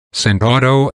St.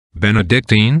 Odo,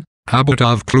 Benedictine, Abbot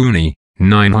of Cluny,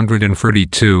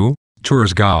 932,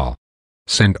 Tours Gaul.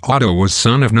 St. Odo was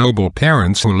son of noble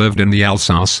parents who lived in the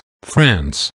Alsace,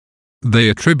 France. They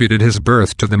attributed his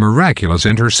birth to the miraculous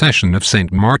intercession of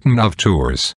St. Martin of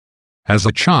Tours. As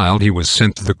a child he was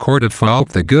sent to the court of Fulk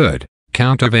the Good,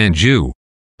 Count of Anjou.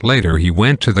 Later he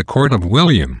went to the court of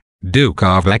William, Duke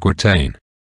of Aquitaine.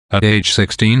 At age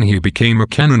 16 he became a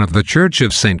canon of the Church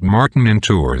of St. Martin in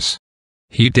Tours.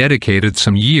 He dedicated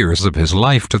some years of his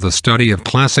life to the study of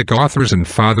classic authors and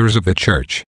fathers of the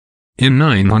Church. In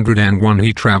 901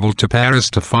 he traveled to Paris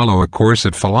to follow a course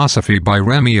of philosophy by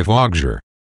Remy of Auxerre.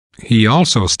 He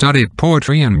also studied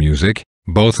poetry and music,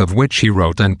 both of which he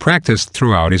wrote and practiced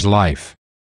throughout his life.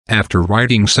 After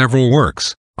writing several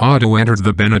works, Odo entered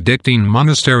the Benedictine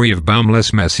monastery of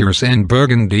Baume-les-Messieurs in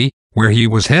Burgundy, where he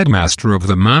was headmaster of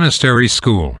the monastery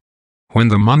school. When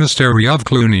the monastery of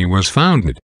Cluny was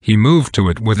founded, he moved to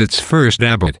it with its first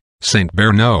abbot, Saint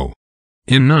Bernaud.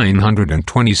 In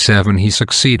 927 he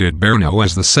succeeded Bernaud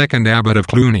as the second abbot of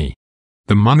Cluny.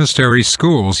 The monastery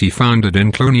schools he founded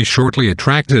in Cluny shortly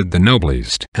attracted the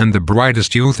noblest and the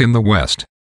brightest youth in the West.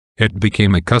 It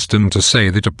became a custom to say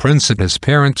that a prince at his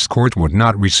parents' court would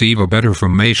not receive a better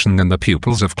formation than the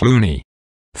pupils of Cluny.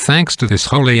 Thanks to this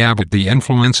holy abbot the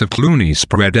influence of Cluny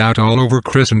spread out all over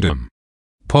Christendom.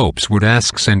 Popes would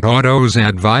ask St. Odo's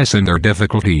advice in their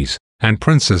difficulties, and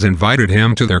princes invited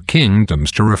him to their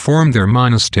kingdoms to reform their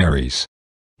monasteries.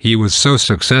 He was so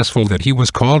successful that he was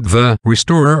called the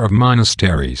Restorer of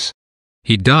Monasteries.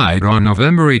 He died on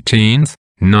November 18,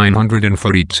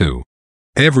 942.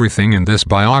 Everything in this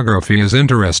biography is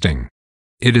interesting.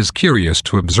 It is curious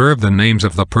to observe the names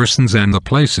of the persons and the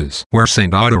places where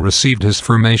St. Odo received his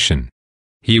formation.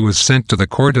 He was sent to the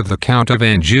court of the Count of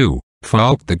Anjou,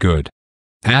 Fulk the Good.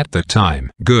 At the time,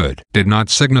 good did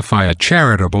not signify a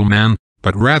charitable man,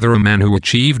 but rather a man who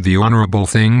achieved the honorable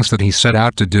things that he set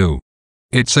out to do.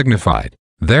 It signified,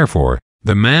 therefore,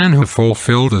 the man who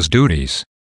fulfilled his duties.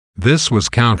 This was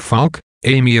Count Fulk,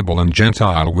 amiable and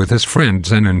gentle with his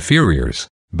friends and inferiors,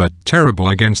 but terrible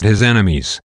against his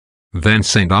enemies. Then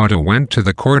St. Odo went to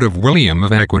the court of William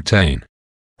of Aquitaine.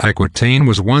 Aquitaine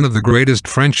was one of the greatest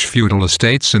French feudal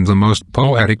estates in the most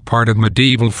poetic part of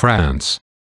medieval France.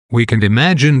 We can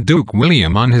imagine Duke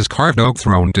William on his carved oak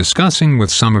throne discussing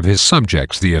with some of his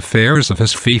subjects the affairs of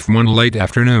his fief one late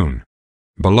afternoon.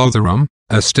 Below the room,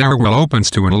 a stairwell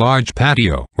opens to a large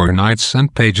patio where knights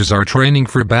and pages are training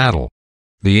for battle.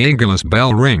 The Angelus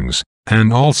bell rings,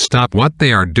 and all stop what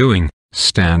they are doing,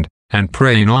 stand, and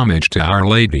pray in homage to Our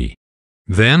Lady.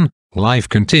 Then, life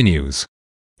continues.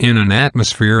 In an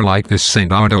atmosphere like this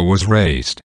St. Odo was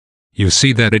raised. You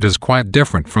see that it is quite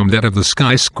different from that of the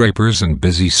skyscrapers and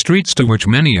busy streets to which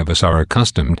many of us are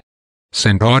accustomed.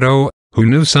 St. Odo, who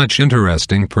knew such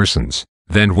interesting persons,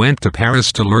 then went to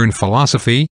Paris to learn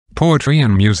philosophy, poetry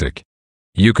and music.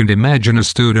 You can imagine a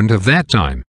student of that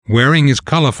time, wearing his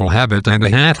colorful habit and a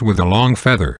hat with a long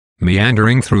feather,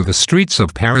 meandering through the streets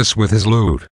of Paris with his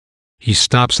lute. He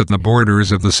stops at the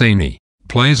borders of the Seine,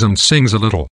 plays and sings a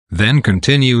little, then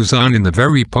continues on in the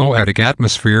very poetic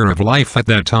atmosphere of life at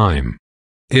that time.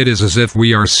 It is as if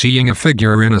we are seeing a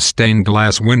figure in a stained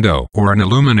glass window or an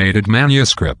illuminated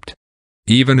manuscript.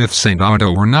 Even if St.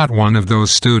 Odo were not one of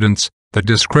those students, the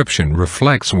description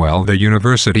reflects well the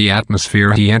university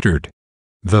atmosphere he entered.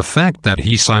 The fact that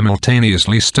he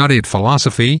simultaneously studied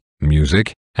philosophy,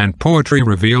 music, and poetry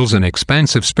reveals an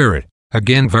expansive spirit,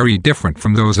 again very different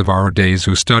from those of our days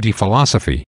who study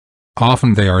philosophy.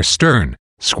 Often they are stern,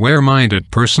 square-minded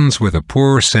persons with a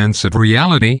poor sense of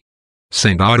reality.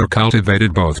 St. Odo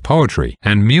cultivated both poetry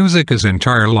and music his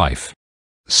entire life.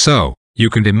 So, you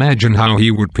can imagine how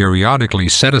he would periodically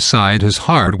set aside his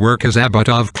hard work as Abbot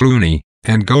of Cluny,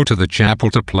 and go to the chapel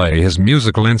to play his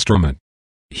musical instrument.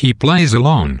 He plays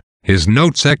alone, his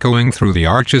notes echoing through the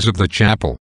arches of the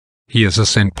chapel. He is a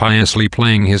saint piously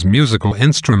playing his musical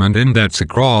instrument in that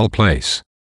sacral place.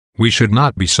 We should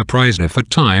not be surprised if at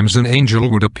times an angel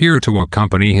would appear to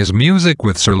accompany his music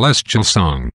with celestial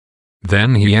song.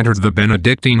 Then he entered the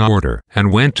Benedictine order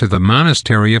and went to the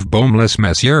monastery of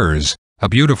Baume-les-Messieurs, a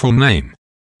beautiful name.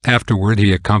 Afterward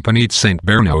he accompanied Saint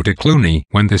Bernaud to Cluny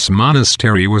when this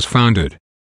monastery was founded.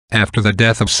 After the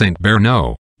death of Saint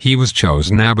Bernaud, he was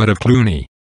chosen Abbot of Cluny.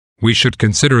 We should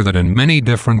consider that in many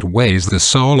different ways the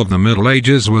soul of the Middle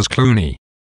Ages was Cluny.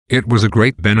 It was a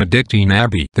great Benedictine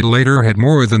abbey that later had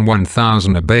more than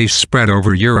 1,000 abbeys spread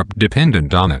over Europe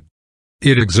dependent on it.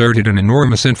 It exerted an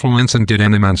enormous influence and did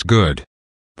an immense good.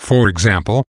 For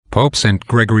example, Pope St.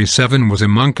 Gregory VII was a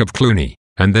monk of Cluny,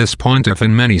 and this pontiff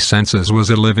in many senses was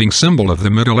a living symbol of the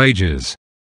Middle Ages.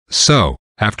 So,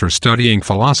 After studying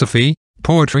philosophy,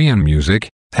 poetry and music,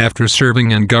 after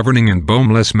serving and governing in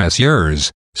Beaumeless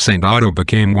Messieurs, St. Odo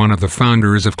became one of the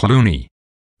founders of Cluny.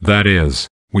 That is,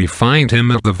 we find him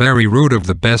at the very root of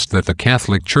the best that the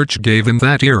Catholic Church gave in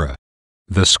that era.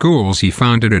 The schools he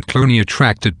founded at Cluny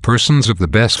attracted persons of the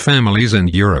best families in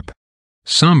Europe.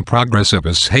 Some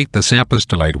progressivists hate this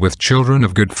apostolate with children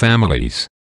of good families.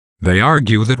 They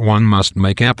argue that one must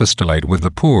make apostolate with the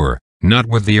poor, not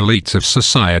with the elites of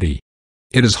society.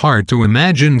 It is hard to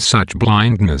imagine such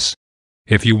blindness.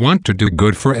 If you want to do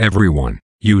good for everyone,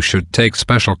 you should take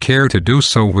special care to do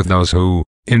so with those who,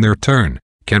 in their turn,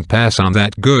 can pass on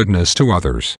that goodness to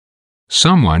others.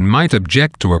 Someone might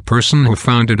object to a person who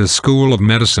founded a school of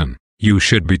medicine. You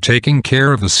should be taking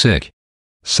care of the sick.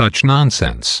 Such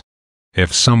nonsense.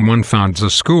 If someone founds a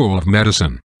school of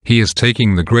medicine, he is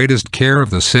taking the greatest care of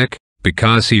the sick,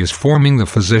 because he is forming the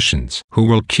physicians who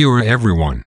will cure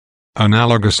everyone.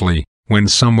 Analogously, when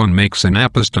someone makes an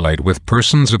apostolate with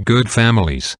persons of good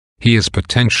families, he is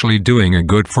potentially doing a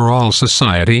good for all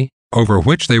society, over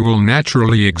which they will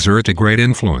naturally exert a great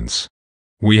influence.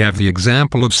 We have the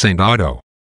example of St. Odo.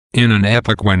 In an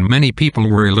epoch when many people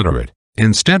were illiterate,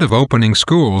 instead of opening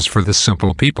schools for the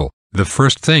simple people, the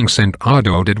first thing St.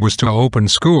 Odo did was to open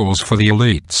schools for the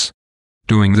elites.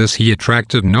 Doing this, he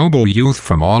attracted noble youth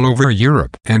from all over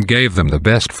Europe and gave them the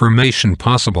best formation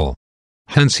possible.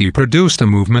 Hence he produced a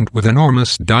movement with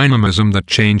enormous dynamism that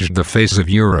changed the face of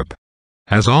Europe.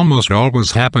 As almost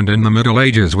always happened in the Middle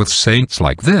Ages with saints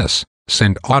like this,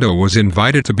 St. Odo was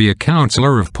invited to be a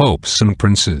counselor of popes and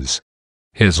princes.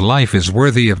 His life is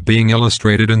worthy of being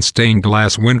illustrated in stained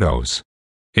glass windows.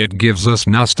 It gives us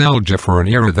nostalgia for an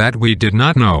era that we did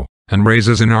not know, and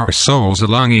raises in our souls a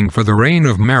longing for the reign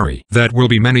of Mary that will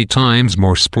be many times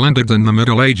more splendid than the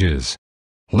Middle Ages.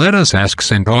 Let us ask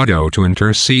St. Odo to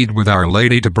intercede with Our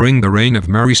Lady to bring the reign of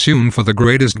Mary soon for the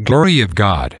greatest glory of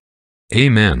God.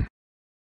 Amen.